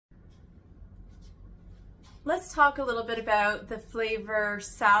Let's talk a little bit about the flavor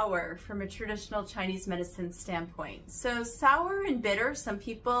sour from a traditional Chinese medicine standpoint. So sour and bitter, some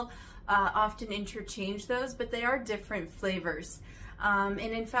people often interchange those, but they are different flavors. And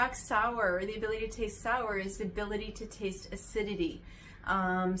in fact, sour, the ability to taste sour is the ability to taste acidity.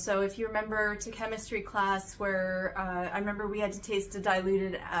 So if you remember to chemistry class where I remember we had to taste a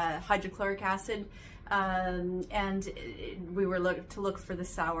diluted hydrochloric acid, and we were to look for the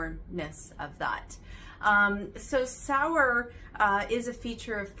sourness of that. So sour is a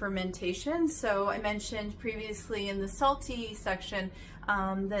feature of fermentation. So I mentioned previously in the salty section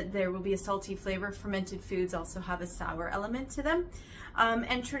that there will be a salty flavor. Fermented foods also have a sour element to them.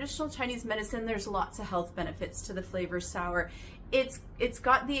 And traditional Chinese medicine, there's lots of health benefits to the flavor sour. It's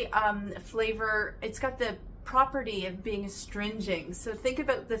got the flavor, it's got the property of being astringing. So think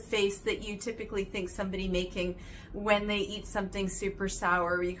about the face that you typically think somebody making when they eat something super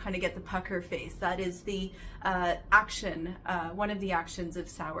sour. You kind of get the pucker face. That is the action, one of the actions of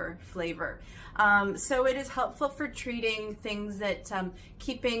sour flavor. So it is helpful for treating things that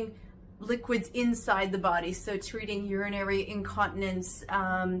keeping liquids inside the body. So treating urinary incontinence,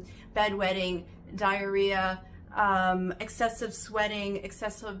 bedwetting, diarrhea, excessive sweating,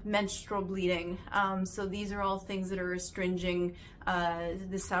 excessive menstrual bleeding. So these are all things that are astringing.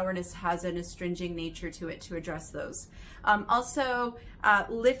 The sourness has an astringing nature to it to address those. Also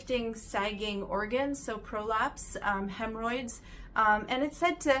lifting sagging organs, so prolapse, hemorrhoids, and it's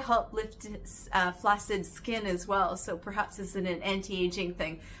said to help lift flaccid skin as well. So perhaps it's an anti-aging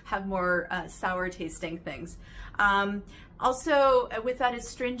thing, have more sour tasting things. Also, with that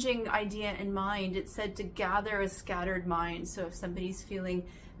astringing idea in mind, it's said to gather a scattered mind. So if somebody's feeling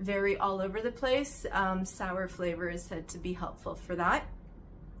very all over the place, sour flavor is said to be helpful for that.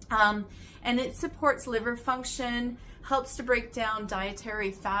 And it supports liver function, helps to break down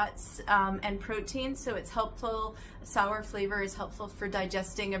dietary fats and proteins. So it's helpful, sour flavor is helpful for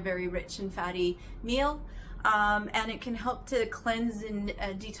digesting a very rich and fatty meal. And it can help to cleanse and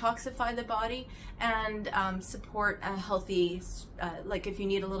detoxify the body and support a healthy, like if you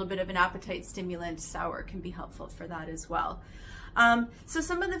need a little bit of an appetite stimulant, sour can be helpful for that as well. So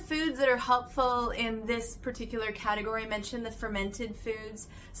some of the foods that are helpful in this particular category, I mentioned the fermented foods.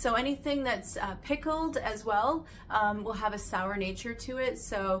 So anything that's pickled as well will have a sour nature to it.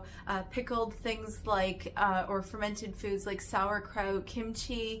 So pickled things like, or fermented foods like sauerkraut,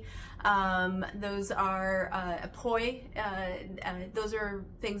 kimchi, those are poi, those are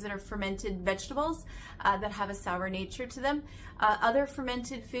things that are fermented vegetables that have a sour nature to them. Other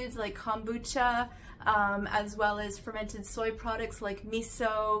fermented foods like kombucha, as well as fermented soy products like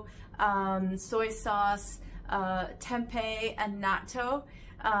miso, soy sauce, tempeh, and natto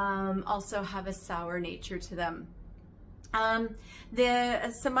also have a sour nature to them.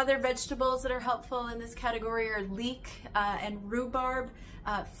 Some other vegetables that are helpful in this category are leek and rhubarb.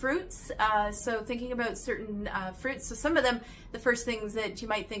 Fruits, so thinking about certain fruits, so some of them, the first things that you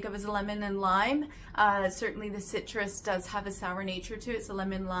might think of is lemon and lime. Certainly the citrus does have a sour nature to it, so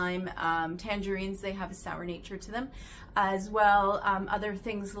lemon, lime, tangerines, they have a sour nature to them. As well, other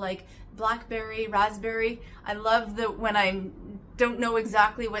things like blackberry, raspberry. I love when I don't know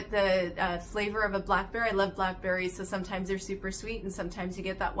exactly what the flavor of a blackberry. I love blackberries, so sometimes they're super sweet and sometimes you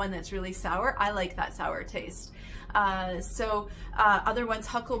get that one that's really sour. I like that sour taste. Other ones,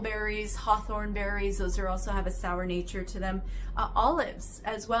 huckleberries, hawthorn berries, those also have a sour nature to them. Olives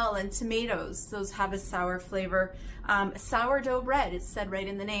as well, and tomatoes, those have a sour flavor. Sourdough bread, it's said right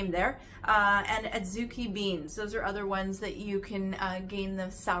in the name there. And adzuki beans, those are other ones that you can gain the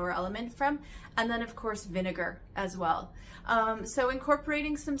sour element from. And then of course vinegar as well. So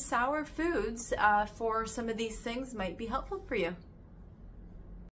incorporating some sour foods for some of these things might be helpful for you.